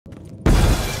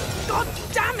God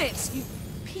damn it! You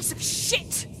piece of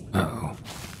shit! Uh-oh.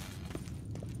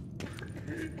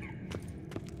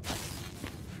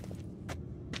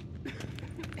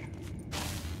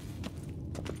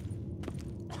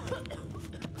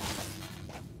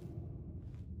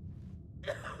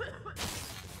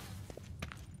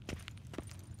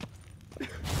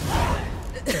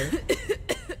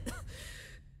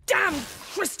 Damn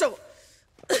crystal!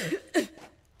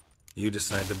 You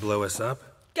decide to blow us up?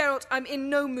 Geralt, I'm in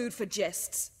no mood for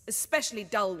jests, especially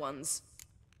dull ones.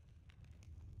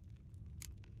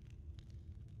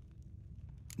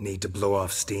 Need to blow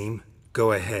off steam?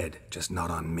 Go ahead, just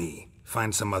not on me.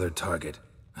 Find some other target.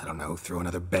 I don't know, throw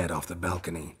another bed off the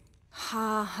balcony.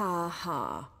 Ha ha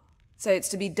ha. So it's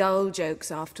to be dull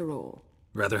jokes after all.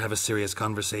 Rather have a serious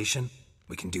conversation?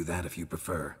 We can do that if you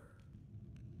prefer.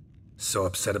 So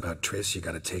upset about Triss you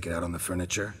gotta take it out on the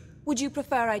furniture? Would you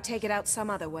prefer I take it out some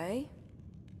other way?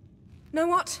 Know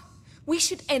what? We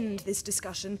should end this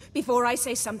discussion before I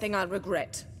say something I'll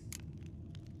regret.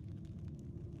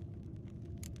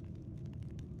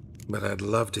 But I'd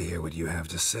love to hear what you have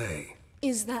to say.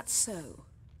 Is that so?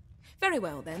 Very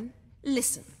well then.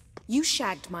 Listen, you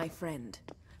shagged my friend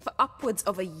for upwards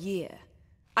of a year.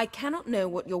 I cannot know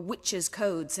what your witch's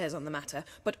code says on the matter,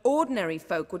 but ordinary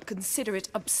folk would consider it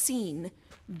obscene,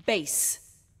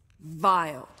 base,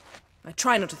 vile. I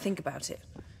try not to think about it.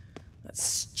 That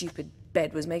stupid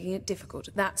bed was making it difficult.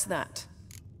 That's that.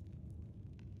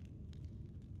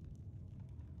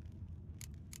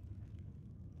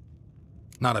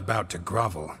 Not about to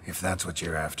grovel, if that's what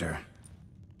you're after.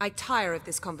 I tire of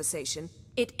this conversation.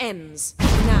 It ends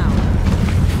now.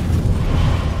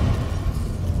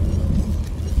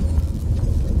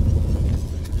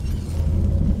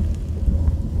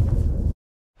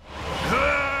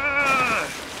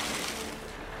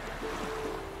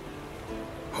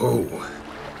 Oh.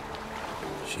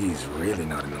 She's really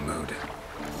not in the mood.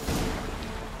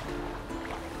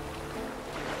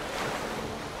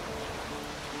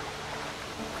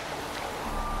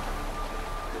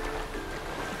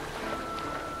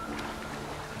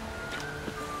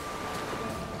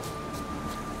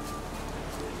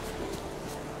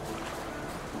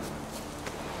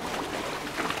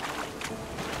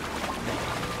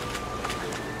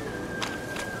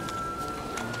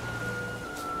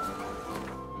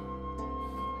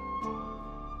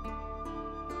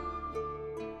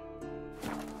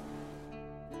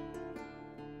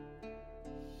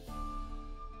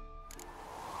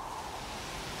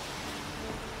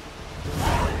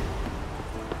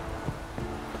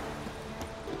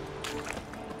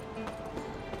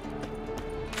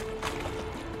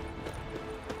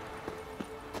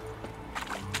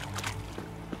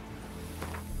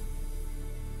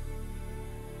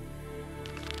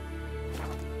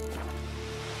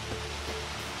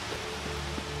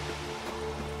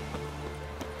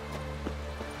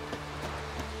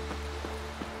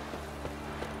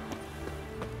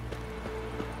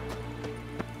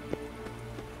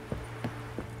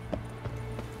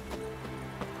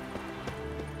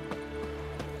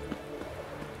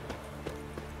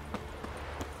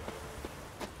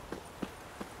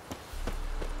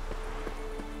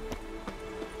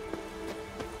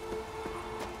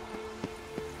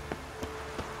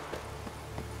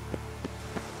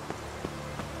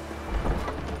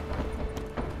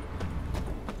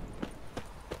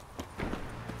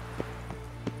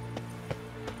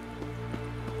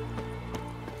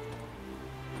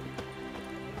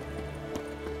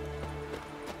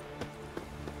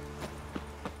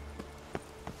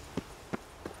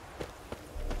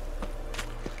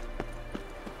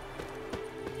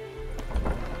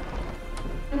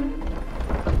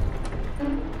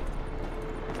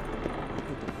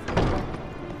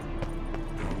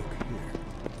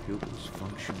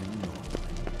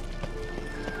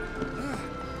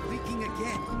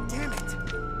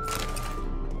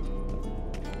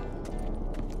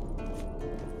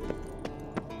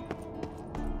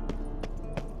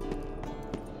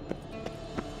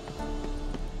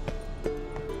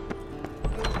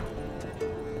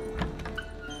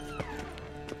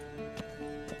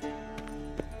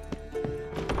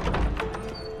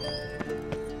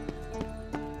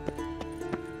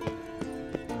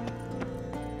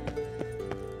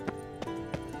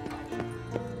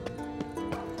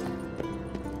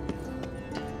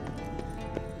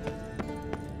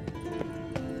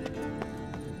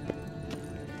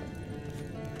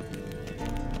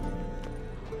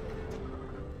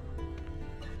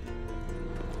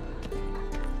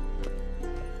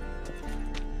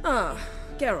 Ah,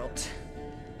 Geralt.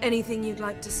 Anything you'd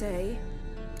like to say?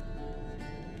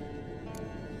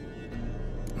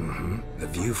 The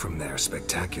view from there is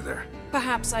spectacular.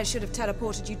 Perhaps I should have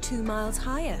teleported you 2 miles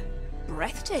higher.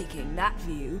 Breathtaking, that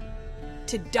view.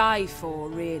 To die for,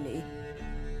 really.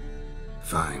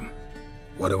 Fine.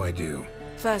 What do I do?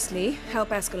 Firstly, help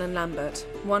Eskel and Lambert.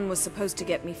 One was supposed to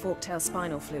get me forktail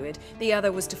spinal fluid. The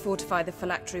other was to fortify the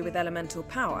phylactery with elemental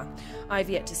power. I've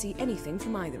yet to see anything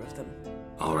from either of them.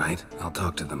 All right, I'll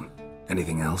talk to them.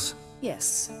 Anything else?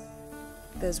 Yes.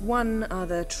 There's one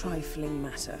other trifling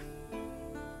matter.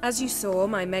 As you saw,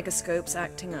 my megascope's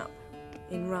acting up.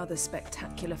 In rather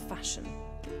spectacular fashion.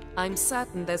 I'm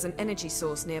certain there's an energy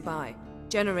source nearby,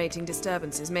 generating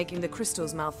disturbances, making the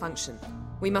crystals malfunction.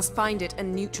 We must find it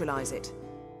and neutralize it.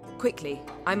 Quickly,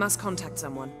 I must contact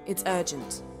someone. It's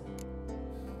urgent.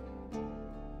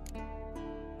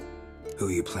 Who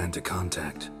you plan to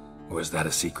contact? Or is that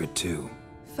a secret too?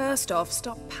 First off,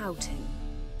 stop pouting.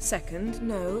 Second,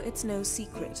 no, it's no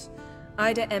secret.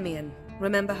 Ida Emian.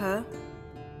 Remember her?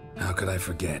 How could I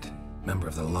forget? Member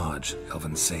of the Lodge,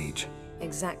 Elven Sage.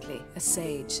 Exactly, a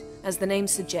sage. As the name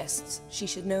suggests, she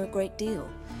should know a great deal.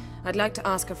 I'd like to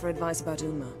ask her for advice about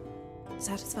Uma.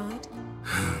 Satisfied?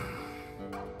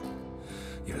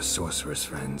 Your sorceress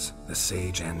friends, the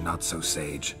sage and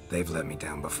not-so-sage, they've let me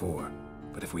down before.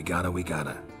 But if we gotta, we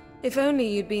gotta. If only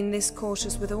you'd been this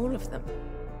cautious with all of them.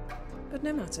 But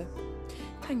no matter.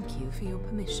 Thank you for your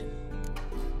permission.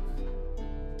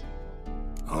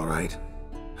 All right.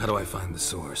 How do I find the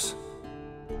source?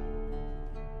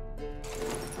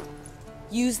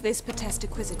 Use this Potest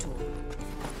Acquisitor.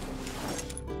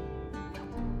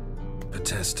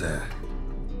 Potest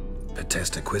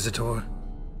Acquisitor?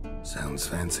 Sounds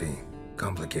fancy.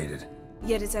 Complicated.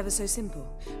 Yet it's ever so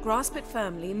simple. Grasp it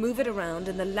firmly, move it around,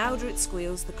 and the louder it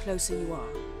squeals, the closer you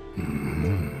are.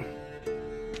 Mm-hmm.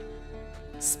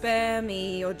 Spare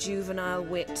me your juvenile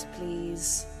wit,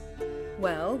 please.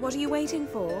 Well, what are you waiting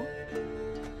for?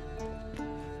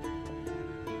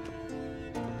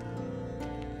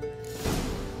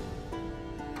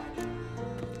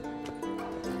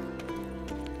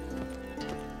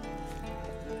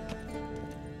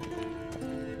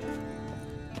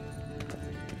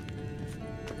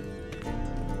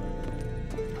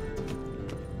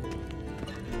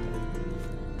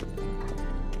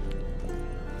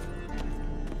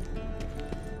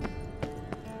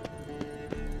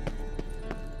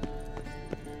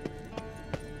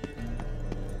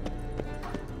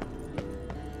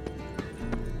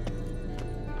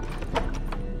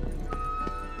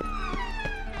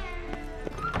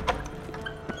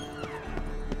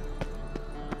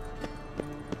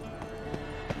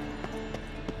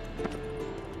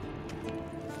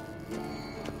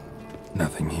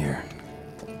 Nothing here.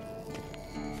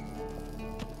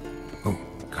 Oh,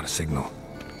 got a signal.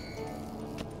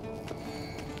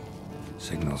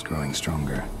 Signal's growing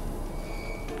stronger.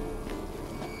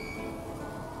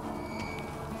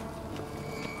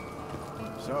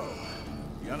 So,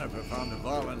 Yennefer found a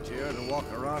volunteer to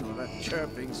walk around with a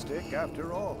chirping stick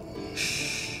after all.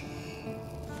 Shh.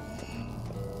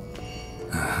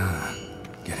 Uh-huh.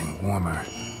 Getting warmer.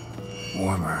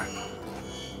 Warmer.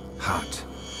 Hot.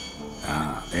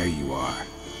 Ah, there you are.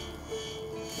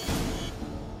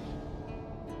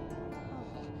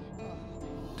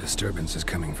 Disturbance is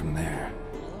coming from there.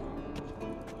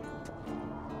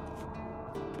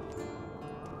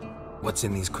 What's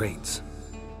in these crates?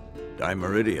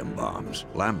 Dimeridium bombs.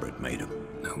 Lambert made them.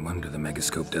 No wonder the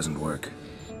megascope doesn't work.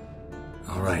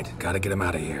 All right, gotta get him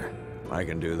out of here. I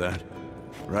can do that.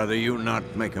 Rather you not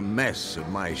make a mess of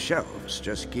my shelves.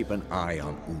 Just keep an eye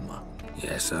on Uma.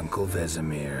 Yes, Uncle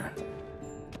Vesemir.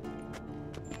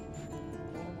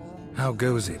 How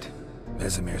goes it?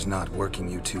 Vesemir's not working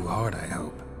you too hard, I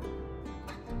hope.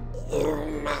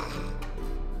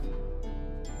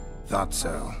 Thought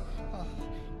so.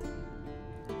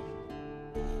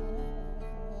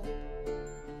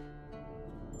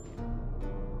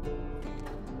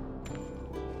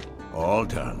 All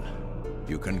done.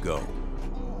 You can go.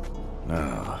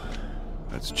 Now,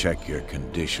 let's check your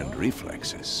conditioned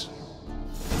reflexes.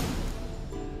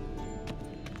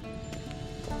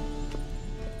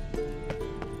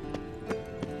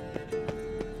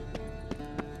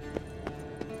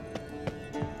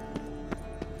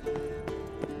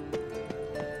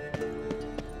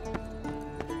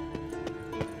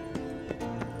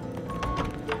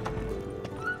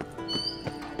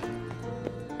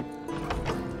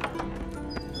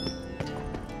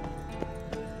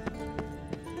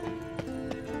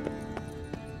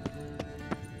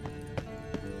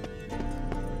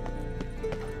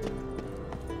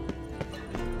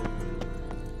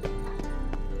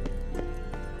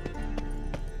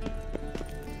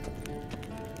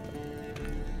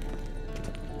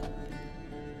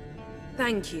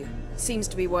 Thank you. Seems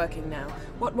to be working now.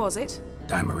 What was it?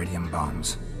 Dimeridium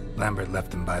bombs. Lambert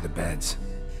left them by the beds.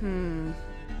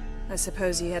 I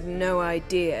suppose he had no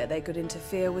idea they could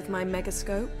interfere with my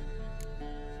megascope?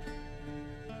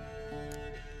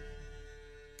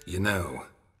 You know,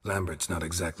 Lambert's not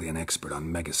exactly an expert on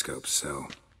megascopes, so...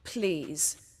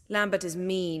 Please. Lambert is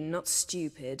mean, not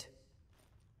stupid.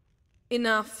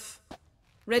 Enough.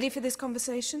 Ready for this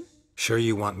conversation? Sure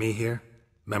you want me here?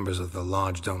 Members of the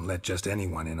Lodge don't let just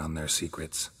anyone in on their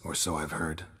secrets, or so I've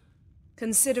heard.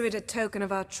 Consider it a token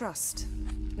of our trust.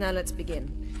 Now let's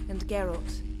begin. And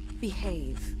Geralt,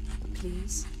 behave,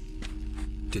 please.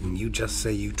 Didn't you just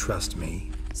say you trust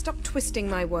me? Stop twisting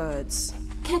my words.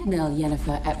 Kednel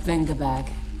Yennefer at Vengerberg.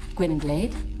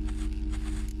 Gwynblade?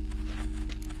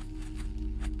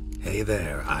 Hey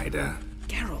there, Ida.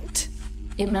 Geralt.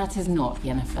 It matters not,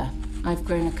 Yennefer. I've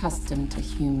grown accustomed to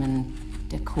human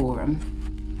decorum.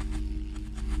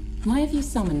 Why have you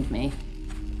summoned me?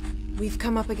 We've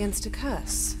come up against a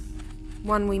curse.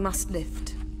 One we must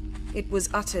lift. It was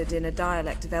uttered in a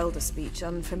dialect of Elder speech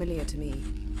unfamiliar to me.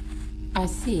 I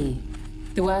see.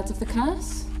 The words of the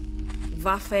curse?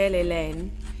 Vafel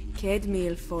Elaine, Ked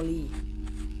mil foli,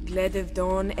 Gledev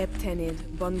don eptenid,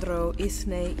 Bondro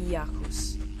ithne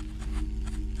iacus.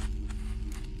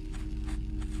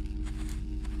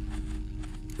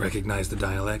 Recognize the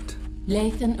dialect?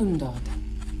 Lathan Undod.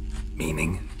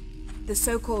 Meaning? The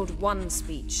so-called One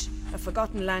speech, a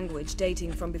forgotten language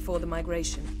dating from before the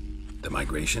migration. The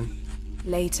migration?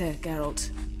 Later, Geralt.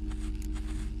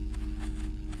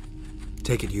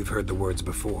 Take it you've heard the words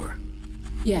before.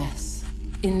 Yes,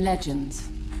 in legends.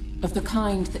 Of the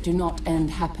kind that do not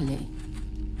end happily.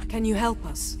 Can you help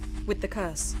us with the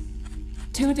curse?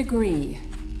 To a degree.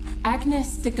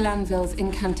 Agnes de Glanville's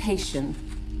incantation,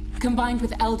 combined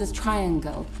with Elder's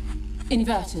triangle,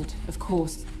 inverted, of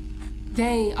course.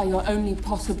 They are your only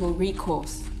possible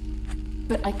recourse.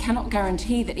 But I cannot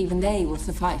guarantee that even they will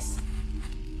suffice.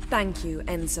 Thank you,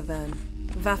 Ensavern.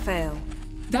 Vafael.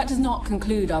 That does not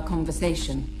conclude our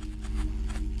conversation.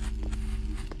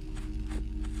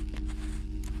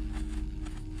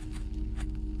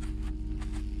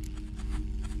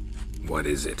 What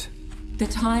is it? The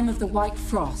time of the white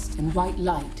frost and white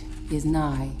light is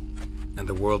nigh. And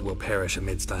the world will perish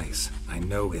amidst ice. I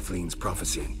know Ithleen's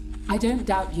prophecy. I don't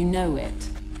doubt you know it,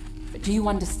 but do you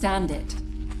understand it?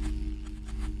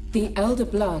 The Elder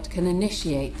Blood can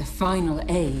initiate the final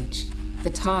age, the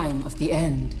time of the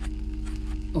end,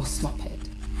 or stop it.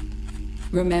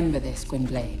 Remember this,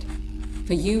 Gwynblade,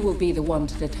 for you will be the one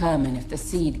to determine if the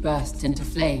seed bursts into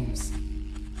flames.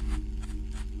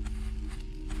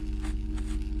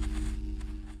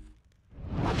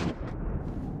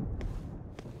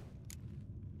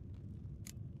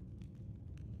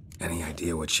 Any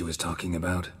idea what she was talking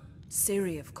about?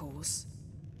 Ciri, of course.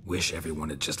 Wish everyone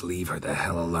would just leave her the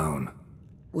hell alone.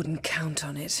 Wouldn't count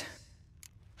on it.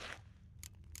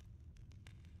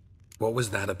 What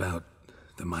was that about?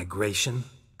 The migration?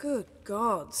 Good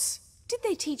gods. Did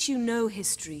they teach you no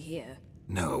history here?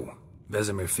 No.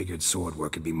 Vesemir figured sword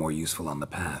work could be more useful on the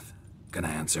path. Gonna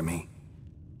answer me?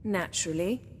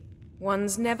 Naturally.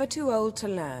 One's never too old to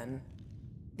learn.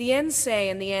 The Ensei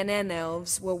and the NN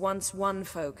elves were once one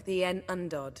folk, the En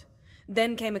Undod.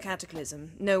 Then came a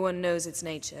cataclysm. No one knows its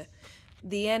nature.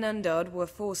 The En Undod were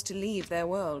forced to leave their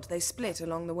world. They split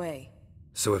along the way.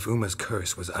 So if Uma's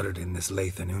curse was uttered in this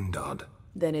Lathan Undod...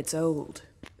 Then it's old.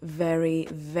 Very,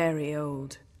 very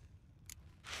old.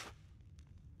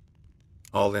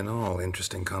 All in all,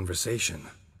 interesting conversation.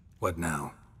 What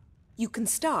now? You can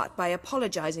start by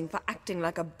apologizing for acting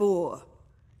like a boor,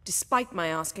 despite my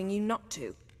asking you not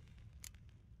to.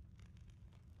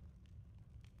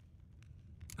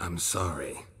 I'm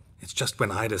sorry. It's just when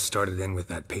Ida started in with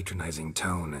that patronizing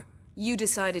tone... You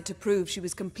decided to prove she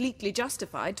was completely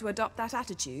justified to adopt that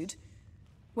attitude.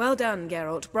 Well done,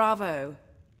 Geralt. Bravo.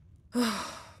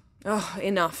 Oh,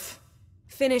 enough.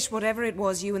 Finish whatever it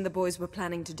was you and the boys were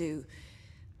planning to do.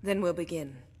 Then we'll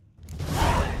begin.